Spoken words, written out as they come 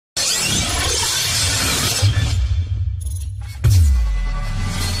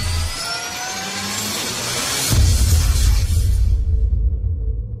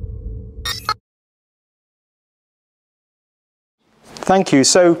Thank you.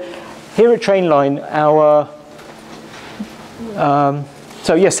 So here at Trainline,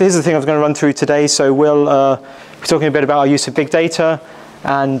 so yes, here's the thing I was going to run through today. So we'll be talking a bit about our use of big data,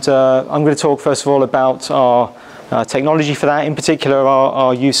 and I'm going to talk first of all about our technology for that, in particular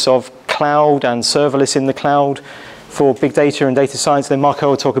our use of cloud and serverless in the cloud for big data and data science. Then Marco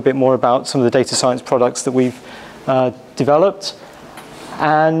will talk a bit more about some of the data science products that we've developed.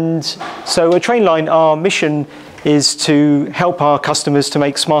 And so at Trainline, our mission is to help our customers to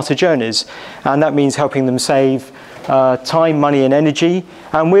make smarter journeys. And that means helping them save time, money, and energy.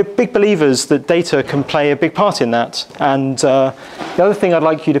 And we're big believers that data can play a big part in that. And the other thing I'd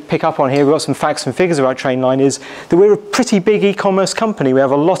like you to pick up on here, we've got some facts and figures about Trainline, is that we're a pretty big e-commerce company. We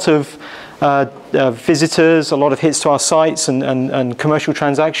have a lot of visitors, a lot of hits to our sites and commercial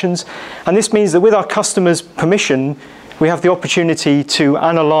transactions. And this means that with our customers' permission, we have the opportunity to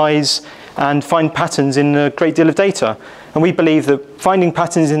analyze and find patterns in a great deal of data. And we believe that finding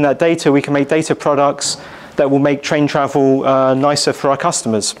patterns in that data, we can make data products that will make train travel nicer for our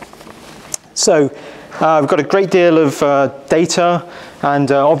customers. So we've got a great deal of data,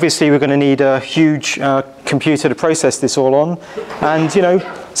 and obviously we're going to need a huge computer to process this all on. And you know,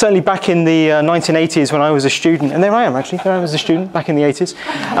 certainly back in the 1980s when I was a student, and there I am actually, there I was a student back in the 80s.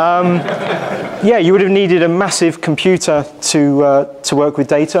 Yeah, you would have needed a massive computer to work with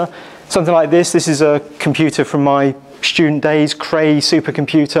data. Something like this. This is a computer from my student days, Cray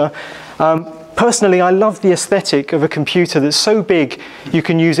supercomputer. Personally, I love the aesthetic of a computer that's so big you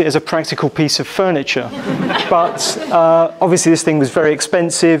can use it as a practical piece of furniture. But obviously this thing was very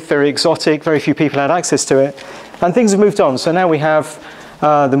expensive, very exotic, very few people had access to it. And things have moved on. So now we have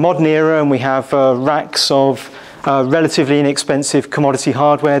the modern era, and we have racks of relatively inexpensive commodity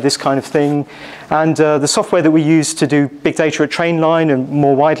hardware, this kind of thing. And the software that we use to do big data at Trainline, and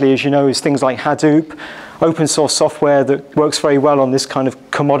more widely, as you know, is things like Hadoop, open source software that works very well on this kind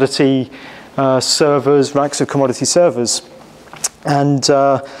of commodity servers, racks of commodity servers. And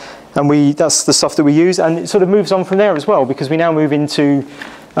that's the stuff that we use. And it sort of moves on from there as well, because we now move into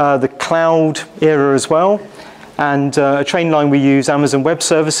the cloud era as well. And at Trainline, we use Amazon Web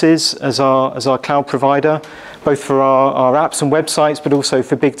Services as our cloud provider, both for our apps and websites, but also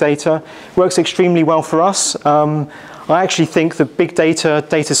for big data. It works extremely well for us. I actually think that big data,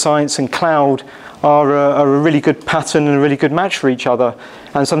 data science, and cloud are a really good pattern and a really good match for each other.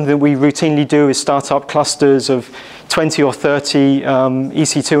 And something that we routinely do is start up clusters of 20 or 30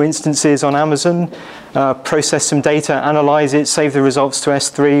 EC2 instances on Amazon, process some data, analyze it, save the results to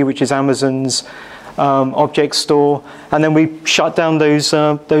S3, which is Amazon's object store, and then we shut down those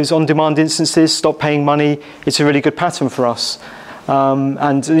on-demand instances, stop paying money. It's a really good pattern for us.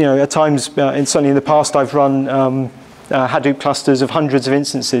 And you know, at times, certainly in the past, I've run Hadoop clusters of hundreds of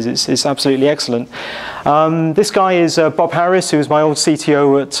instances. It's absolutely excellent. This guy is Bob Harris, who was my old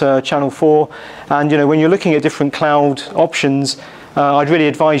CTO at Channel 4. And you know, when you're looking at different cloud options, I'd really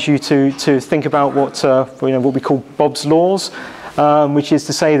advise you to think about what we call Bob's laws. Which is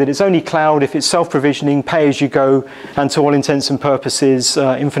to say that it's only cloud if it's self-provisioning, pay-as-you-go, and to all intents and purposes,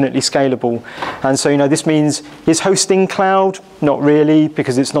 infinitely scalable. And so, you know, this means, is hosting cloud? Not really,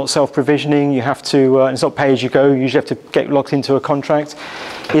 because it's not self-provisioning. You have to, it's not pay-as-you-go. You usually have to get locked into a contract.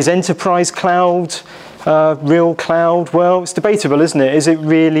 Is enterprise cloud real cloud? Well, it's debatable, isn't it? Is it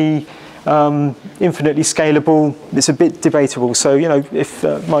really infinitely scalable? It's a bit debatable. So, you know, if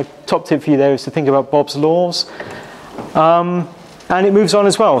my top tip for you there is to think about Bob's laws. And it moves on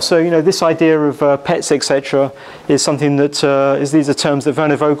as well. So, you know, this idea of pets, etc., is something that these are terms that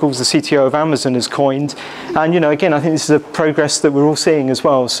Werner Vogels, the CTO of Amazon, has coined. And, you know, again, I think this is a progress that we're all seeing as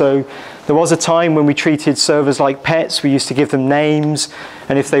well. So there was a time when we treated servers like pets. We used to give them names,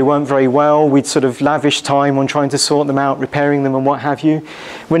 and if they weren't very well, we'd sort of lavish time on trying to sort them out, repairing them, and what have you.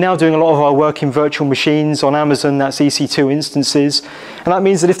 We're now doing a lot of our work in virtual machines on Amazon. That's EC2 instances. And that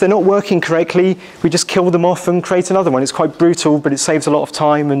means that if they're not working correctly, we just kill them off and create another one. It's quite brutal, but it saves a lot of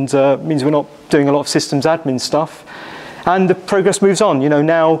time, and means we're not doing a lot of systems admin stuff. And the progress moves on. You know,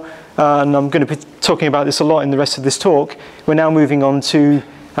 now, and I'm going to be talking about this a lot in the rest of this talk, we're now moving on to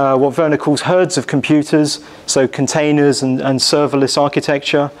what Werner calls herds of computers, so containers and serverless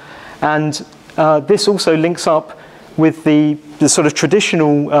architecture. And this also links up with the sort of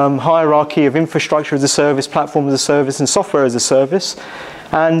traditional hierarchy of infrastructure as a service, platform as a service, and software as a service.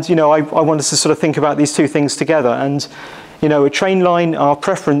 And you know, I want us to sort of think about these two things together. And you know, at Trainline, our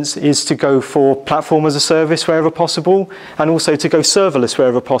preference is to go for platform as a service wherever possible, and also to go serverless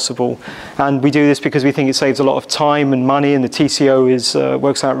wherever possible. And we do this because we think it saves a lot of time and money, and the TCO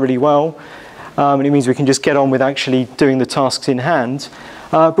works out really well. And it means we can just get on with actually doing the tasks in hand.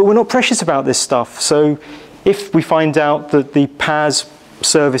 But we're not precious about this stuff. So If we find out that the PaaS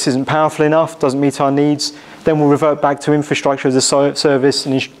service isn't powerful enough, doesn't meet our needs, then we'll revert back to infrastructure as a service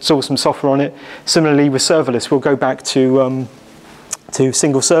and install some software on it. Similarly with serverless, we'll go back to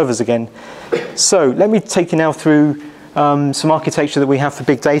single servers again. So let me take you now through some architecture that we have for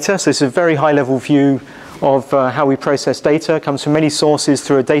big data. So this is a very high-level view of how we process data. It comes from many sources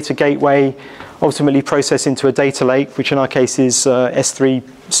through a data gateway, ultimately processed into a data lake, which in our case is S3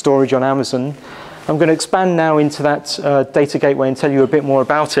 storage on Amazon. I'm going to expand now into that data gateway and tell you a bit more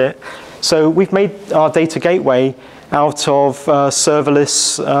about it. So we've made our data gateway out of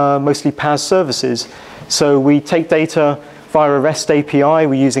serverless, mostly PaaS services. So we take data via a REST API.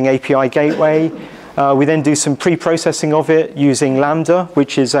 We're using API gateway. We then do some pre-processing of it using Lambda,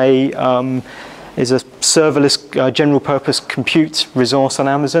 which is a serverless general purpose compute resource on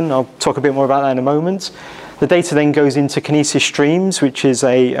Amazon. I'll talk a bit more about that in a moment. The data then goes into Kinesis Streams, which is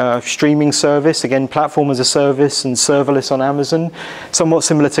a streaming service, again, platform as a service and serverless on Amazon, somewhat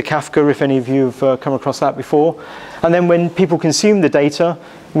similar to Kafka, if any of you have come across that before. And then when people consume the data,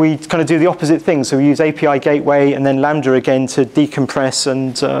 we kind of do the opposite thing. So we use API gateway and then Lambda again to decompress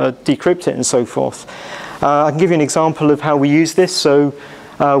and decrypt it and so forth. I can give you an example of how we use this. So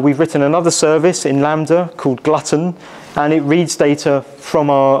we've written another service in Lambda called Glutton, and it reads data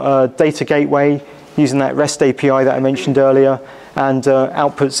from our data gateway using that REST API that I mentioned earlier, and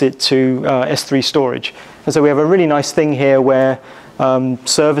outputs it to S3 storage. And so we have a really nice thing here where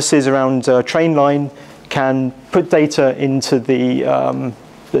services around Trainline can put data into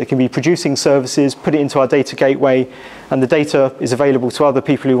they can be producing services, put it into our data gateway, and the data is available to other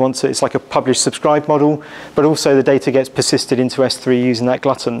people who want to. It's like a publish-subscribe model, but also the data gets persisted into S3 using that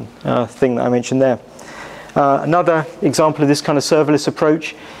Glutton thing that I mentioned there. Another example of this kind of serverless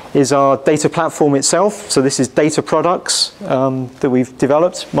approach is our data platform itself. So this is data products that we've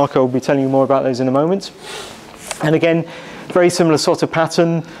developed. Marco will be telling you more about those in a moment. And again, very similar sort of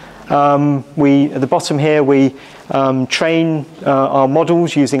pattern. At the bottom here, we train our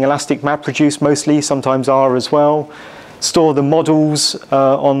models using Elastic MapReduce mostly, sometimes R as well. Store the models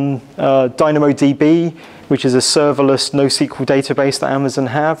on DynamoDB, which is a serverless NoSQL database that Amazon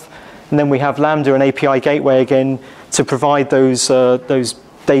have. And then we have Lambda and API gateway again to provide those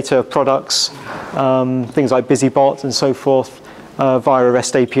data products, things like BusyBot and so forth, via a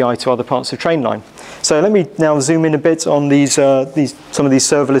REST API to other parts of Trainline. So let me now zoom in a bit on some of these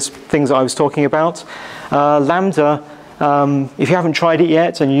serverless things that I was talking about. Lambda, if you haven't tried it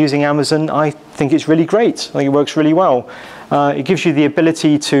yet and you're using Amazon, I think it's really great. I think it works really well. It gives you the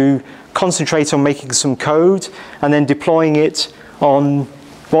ability to concentrate on making some code and then deploying it on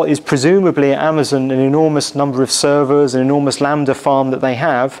what is presumably at Amazon an enormous number of servers, an enormous Lambda farm that they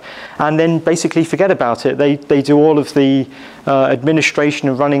have, and then basically forget about it. They do all of the administration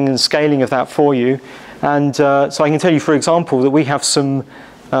and running and scaling of that for you. And so I can tell you, for example, that we have some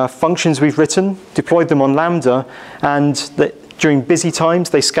functions we've written, deployed them on Lambda, and during busy times,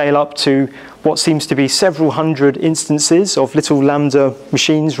 they scale up to what seems to be several hundred instances of little Lambda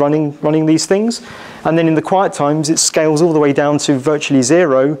machines running these things. And then in the quiet times, it scales all the way down to virtually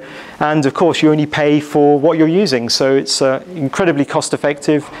zero. And of course, you only pay for what you're using. So it's incredibly cost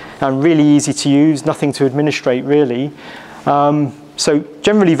effective and really easy to use, nothing to administrate really. So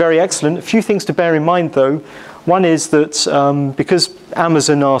generally very excellent. A few things to bear in mind though. One is that because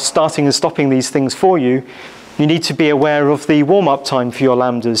Amazon are starting and stopping these things for you, you need to be aware of the warm-up time for your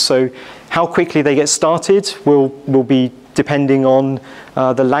Lambdas. So how quickly they get started will be depending on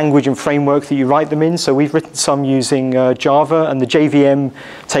the language and framework that you write them in. So we've written some using Java, and the JVM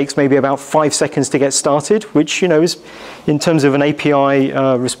takes maybe about 5 seconds to get started, which, you know, is, in terms of an API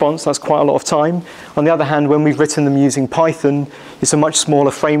response, that's quite a lot of time. On the other hand, when we've written them using Python, it's a much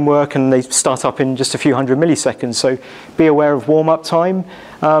smaller framework and they start up in just a few hundred milliseconds. So be aware of warm-up time.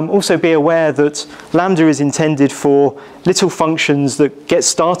 Also be aware that Lambda is intended for little functions that get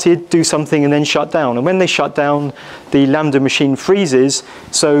started, do something, and then shut down. And when they shut down, the Lambda machine freezes.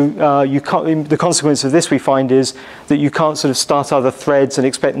 So the consequence of this, we find, is that you can't sort of start other threads and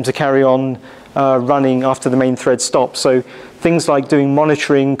expect them to carry on running after the main thread stops. So things like doing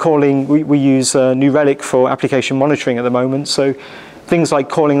monitoring, calling, we use New Relic for application monitoring at the moment. So things like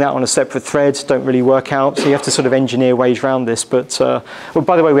calling that on a separate thread don't really work out, so you have to sort of engineer ways around this. But well,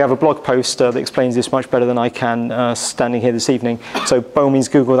 by the way, we have a blog post that explains this much better than I can standing here this evening. So by all means,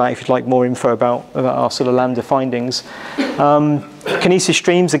 Google that if you'd like more info about our sort of Lambda findings. Kinesis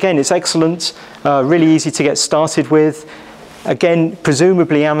Streams, again, it's excellent, really easy to get started with. Again,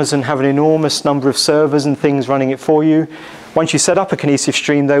 presumably Amazon have an enormous number of servers and things running it for you. Once you set up a Kinesis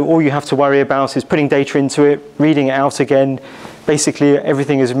Stream, though, all you have to worry about is putting data into it, reading it out again, Basically,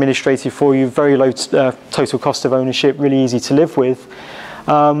 everything is administrated for you, very low total cost of ownership, really easy to live with.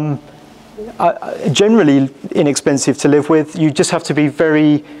 Generally inexpensive to live with. You just have to be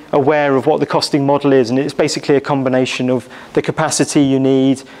very aware of what the costing model is, and it's basically a combination of the capacity you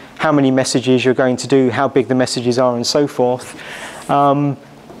need, how many messages you're going to do, how big the messages are, and so forth.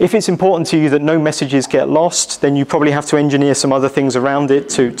 If it's important to you that no messages get lost, then you probably have to engineer some other things around it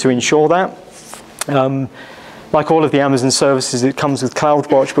to ensure that. Like all of the Amazon services, it comes with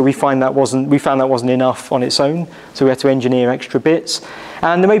CloudWatch, but we found that wasn't enough on its own, so we had to engineer extra bits.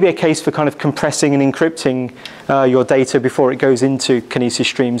 And there may be a case for kind of compressing and encrypting your data before it goes into Kinesis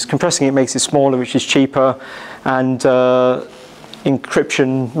streams. Compressing it makes it smaller, which is cheaper, and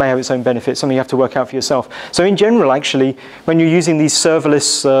encryption may have its own benefits, something you have to work out for yourself. So in general, actually, when you're using these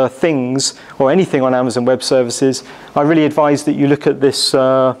serverless things, or anything on Amazon Web Services, I really advise that you look at this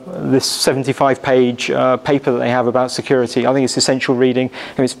 75-page paper that they have about security. I think it's essential reading.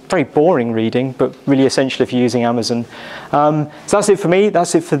 And it's very boring reading, but really essential if you're using Amazon. So that's it for me.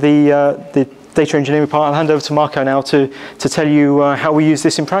 That's it for the data engineering part. I'll hand over to Marco now to tell you how we use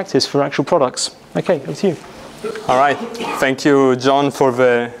this in practice for actual products. Okay, over to you. All right. Thank you, John, for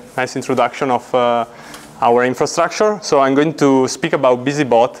the nice introduction of our infrastructure. So I'm going to speak about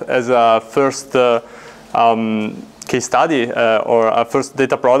BusyBot as a first case study or a first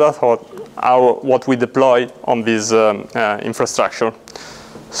data product, or what we deploy on this infrastructure.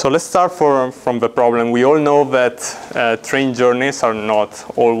 So let's start from the problem. We all know that train journeys are not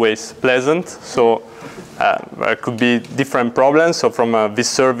always pleasant. So there could be different problems. So from this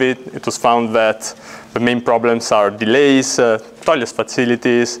survey, it was found that the main problems are delays, toilet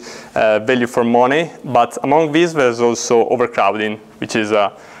facilities, value for money. But among these, there's also overcrowding, which is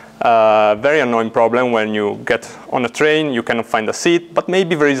a very annoying problem. When you get on a train, you cannot find a seat, but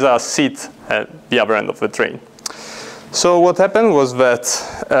maybe there is a seat at the other end of the train. So what happened was that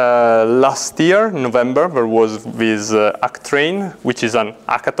last year, November, there was this Hack Train, which is an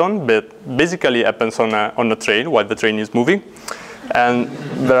hackathon, but basically happens on a train while the train is moving. And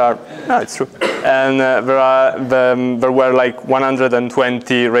there are, no, it's true. And there were like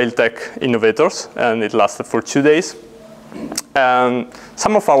 120 rail tech innovators, and it lasted for 2 days. And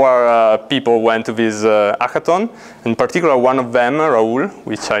some of our people went to this hackathon. In particular, one of them, Raul,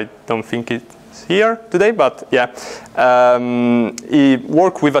 which I don't think is here today, but yeah, he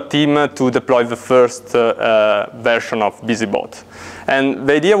worked with a team to deploy the first version of BusyBot. And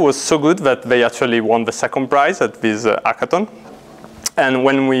the idea was so good that they actually won the second prize at this hackathon. And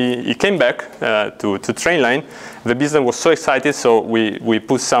when he came back to Trainline, the business was so excited, so we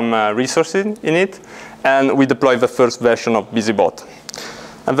put some resources in it, and we deployed the first version of BusyBot.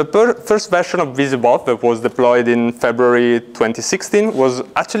 And the first version of BusyBot that was deployed in February 2016 was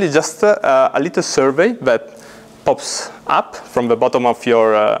actually just a little survey that pops up from the bottom of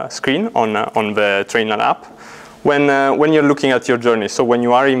your screen on the Trainline app when you're looking at your journey. So when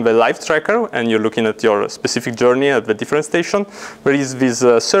you are in the live tracker and you're looking at your specific journey at the different station, there is this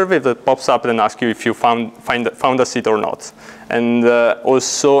survey that pops up and asks you if you found a seat or not. And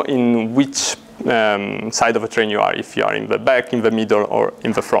also in which side of a train you are, if you are in the back, in the middle, or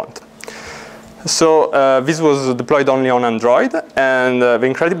in the front. So this was deployed only on Android, and the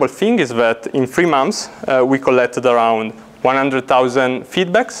incredible thing is that in 3 months we collected around 100,000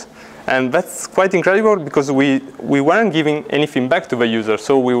 feedbacks, and that's quite incredible because we weren't giving anything back to the user,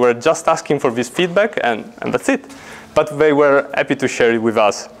 so we were just asking for this feedback, and that's it. But they were happy to share it with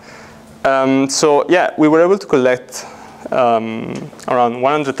us. So yeah, we were able to collect around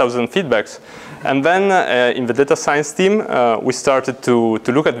 100,000 feedbacks. And then in the data science team, we started to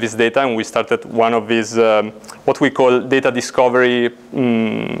look at this data, and we started one of these, what we call data discovery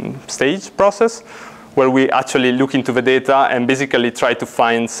stage process, where we actually look into the data and basically try to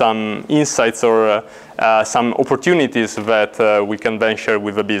find some insights or some opportunities that we can then share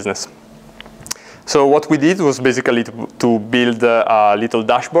with the business. So what we did was basically to build a little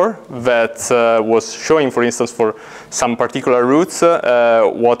dashboard that was showing, for instance, for some particular routes,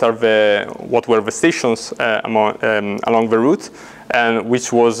 what were the stations along the route, and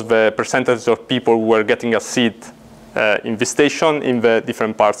which was the percentage of people who were getting a seat in the station in the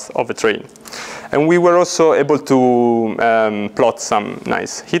different parts of the train. And we were also able to plot some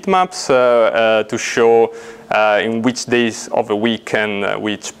nice heat maps to show in which days of the week and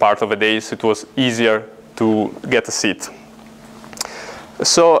which part of the days it was easier to get a seat.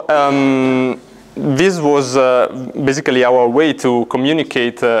 So this was basically our way to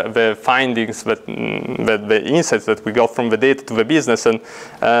communicate the findings, the insights that we got from the data to the business,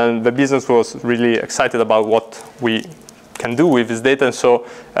 and the business was really excited about what we can do with this data, and so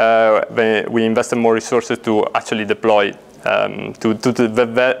we invested more resources to actually deploy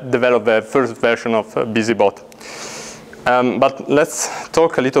develop the first version of BusyBot. But let's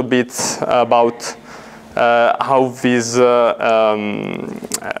talk a little bit about how this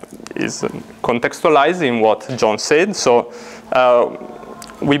is contextualized in what John said. So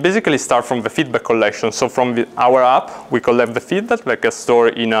we basically start from the feedback collection. So from our app, we collect the feedback that gets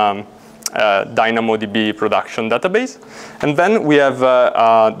stored in a DynamoDB production database. And then we have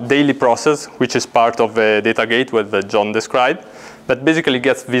a daily process, which is part of the data gateway that John described, that basically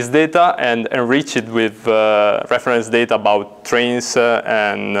gets this data and enrich it with reference data about trains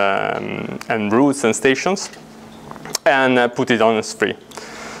and routes and stations, and put it on S3.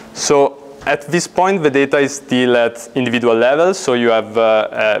 So at this point, the data is still at individual levels. So you have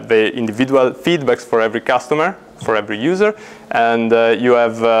the individual feedbacks for every customer, for every user, and you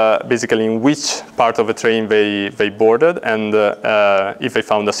have basically in which part of the train they boarded and if they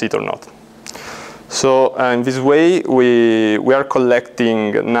found a seat or not. So in this way, we are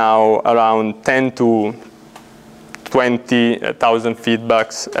collecting now around 10 to 20,000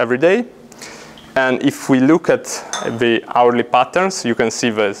 feedbacks every day. And if we look at the hourly patterns, you can see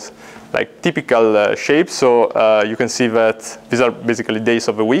this like typical shapes. So you can see that these are basically days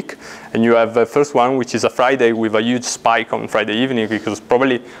of the week. And you have the first one, which is a Friday with a huge spike on Friday evening, because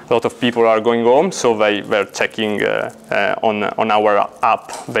probably a lot of people are going home. So they're checking on our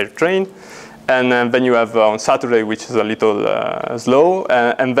app their train. And then you have on Saturday, which is a little slow.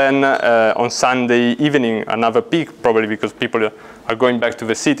 And then on Sunday evening, another peak, probably because people are going back to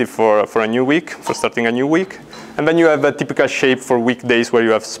the city for a new week, for starting a new week. And then you have a typical shape for weekdays where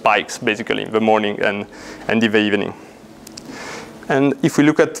you have spikes, basically, in the morning and in the evening. And if we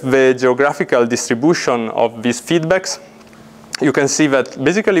look at the geographical distribution of these feedbacks, you can see that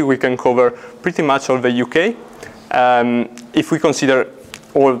basically we can cover pretty much all the UK if we consider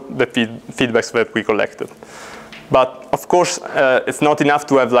all the feedbacks that we collected. But of course, it's not enough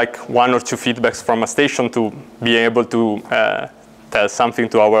to have like 1 or 2 feedbacks from a station to be able to tell something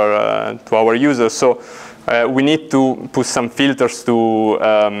to our users. So we need to put some filters to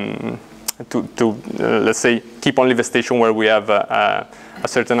let's say, keep only the station where we have a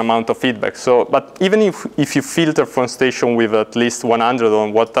certain amount of feedback. So, but even if you filter from station with at least 100 or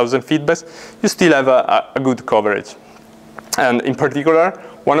 1,000 feedbacks, you still have a good coverage. And in particular,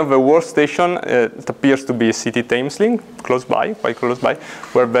 one of the worst stations, it appears to be City Thameslink, quite close by,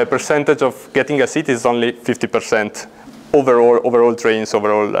 where the percentage of getting a seat is only 50% overall trains,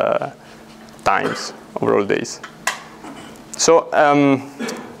 overall times, overall days. So,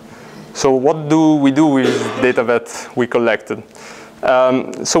 so what do we do with data that we collected?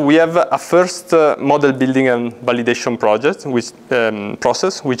 So we have a first model building and validation project,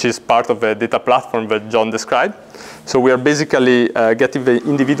 process, which is part of the data platform that John described. So we are basically getting the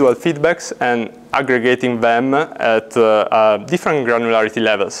individual feedbacks and aggregating them at different granularity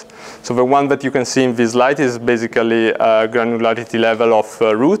levels. So the one that you can see in this slide is basically a granularity level of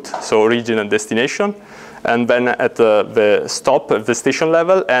route, so origin and destination, and then at the stop, the station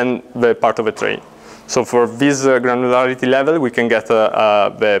level, and the part of the train. So for this granularity level, we can get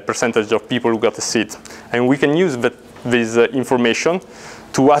the percentage of people who got a seat. And we can use this information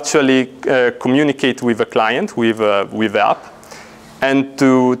to actually communicate with the client, with the app, and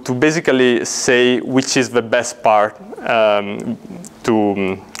to basically say which is the best part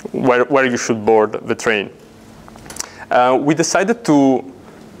to where you should board the train. We decided to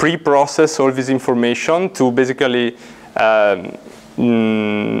pre-process all this information to basically have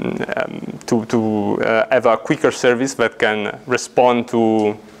a quicker service that can respond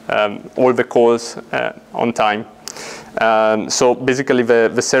to all the calls on time. So basically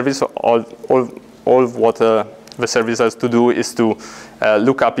the service, all what the service has to do is to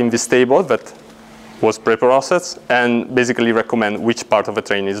look up in this table that was pre-processed and basically recommend which part of the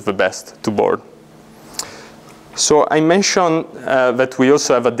train is the best to board. So I mentioned that we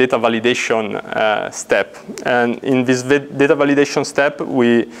also have a data validation step. And in this data validation step,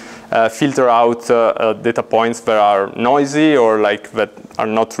 we filter out data points that are noisy or like that are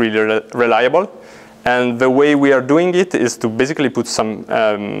not really reliable. And the way we are doing it is to basically put some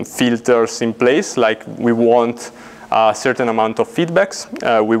filters in place, like we want a certain amount of feedbacks.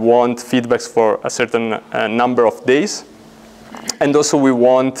 We want feedbacks for a certain number of days. And also we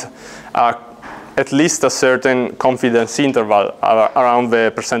want at least a certain confidence interval around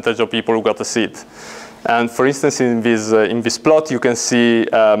the percentage of people who got a seat. And for instance, in this plot, you can see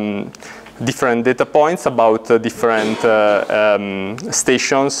different data points about different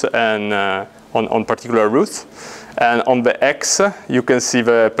stations and on particular routes. And on the X, you can see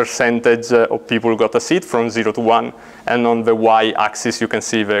the percentage of people who got a seat from 0 to 1. And on the Y-axis, you can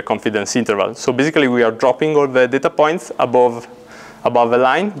see the confidence interval. So basically, we are dropping all the data points above the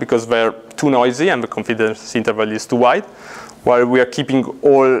line because they're too noisy and the confidence interval is too wide, while we are keeping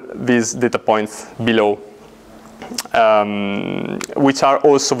all these data points below, which are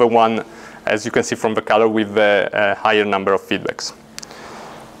also the one, as you can see from the color, with the higher number of feedbacks.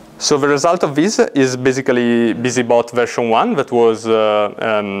 So the result of this is basically BusyBot version 1 that was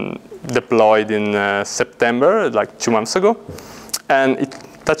deployed in September, like 2 months ago. And it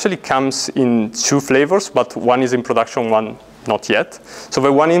actually comes in 2 flavors, but one is in production, one not yet. So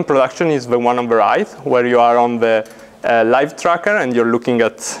the one in production is the one on the right, where you are on the live tracker and you're looking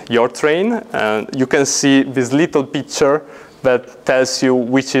at your train. And you can see this little picture that tells you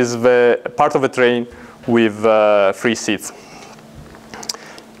which is the part of the train with free seats.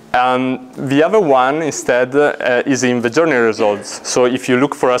 The other one, instead, is in the journey results. So if you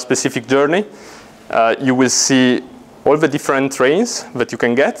look for a specific journey, you will see all the different trains that you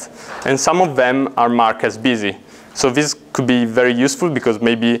can get, and some of them are marked as busy. So this could be very useful because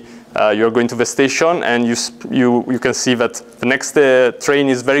maybe you're going to the station and you can see that the next train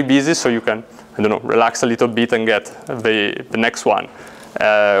is very busy, so you can, I don't know, relax a little bit and get the next one,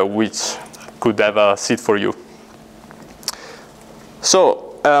 which could have a seat for you. So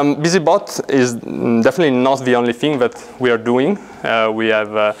BusyBot is definitely not the only thing that we are doing. We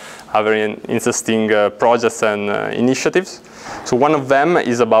have other interesting projects and initiatives. So one of them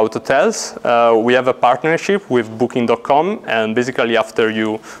is about hotels. We have a partnership with Booking.com, and basically after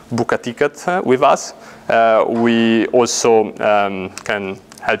you book a ticket with us, we also can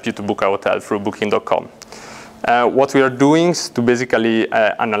help you to book a hotel through Booking.com. What we are doing is to basically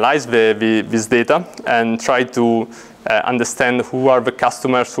analyze this data and try to understand who are the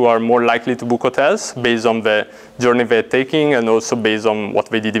customers who are more likely to book hotels based on the journey they're taking and also based on what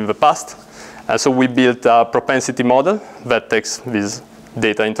they did in the past. So we built a propensity model that takes this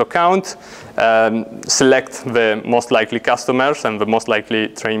data into account, select the most likely customers and the most likely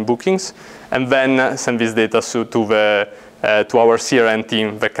train bookings, and then send this data to our CRM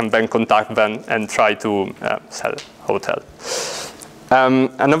team that can then contact them and try to sell a hotel.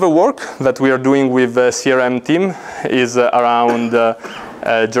 Another work that we are doing with the CRM team is around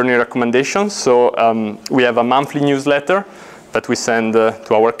journey recommendations. So we have a monthly newsletter that we send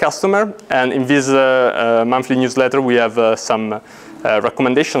to our customer. And in this monthly newsletter, we have some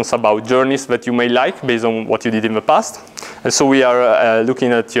recommendations about journeys that you may like based on what you did in the past. And so we are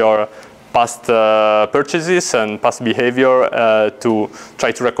looking at your past purchases and past behavior to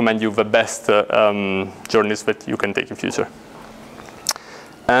try to recommend you the best journeys that you can take in future.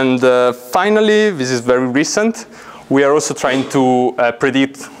 And finally, this is very recent, we are also trying to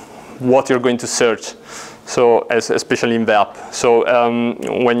predict what you're going to search, so especially in the app. So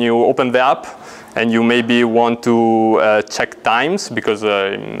when you open the app and you maybe want to check times because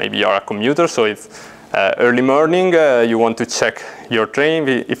maybe you're a commuter, so it's early morning, you want to check your train,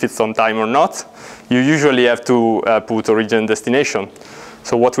 if it's on time or not, you usually have to put origin and destination.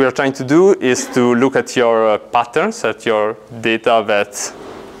 So what we are trying to do is to look at your patterns, at your data that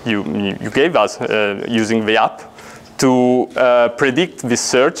you gave us using the app to predict this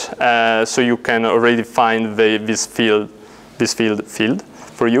search, so you can already find this field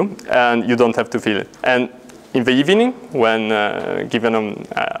for you, and you don't have to fill it. And in the evening, when given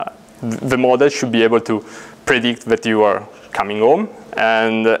the model should be able to predict that you are coming home,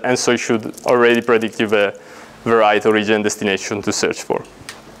 and so it should already predict you the right origin and destination to search for.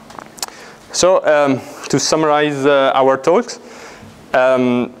 So to summarize our talks,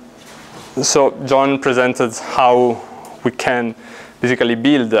 so John presented how we can basically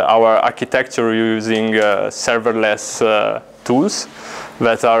build our architecture using serverless tools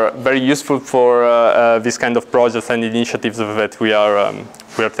that are very useful for this kind of projects and initiatives that we are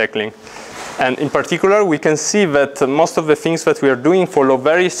tackling. And in particular, we can see that most of the things that we are doing follow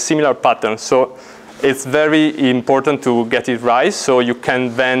very similar patterns. So it's very important to get it right, so you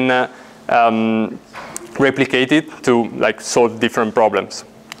can then replicate it to solve different problems.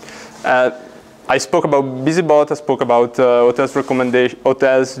 I spoke about BusyBot, I spoke about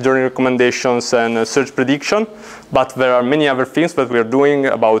hotels, journey recommendations, and search prediction, but there are many other things that we are doing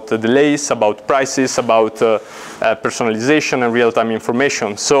about delays, about prices, about personalization and real-time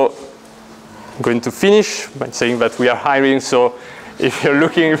information. So I'm going to finish by saying that we are hiring, so if you're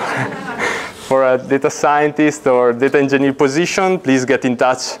looking for a data scientist or data engineer position, please get in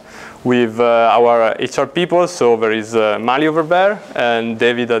touch with our HR people. So there is Mali over there, and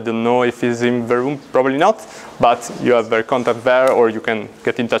David, I don't know if he's in the room, probably not, but you have their contact there, or you can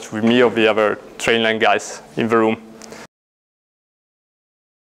get in touch with me or the other Trainline guys in the room.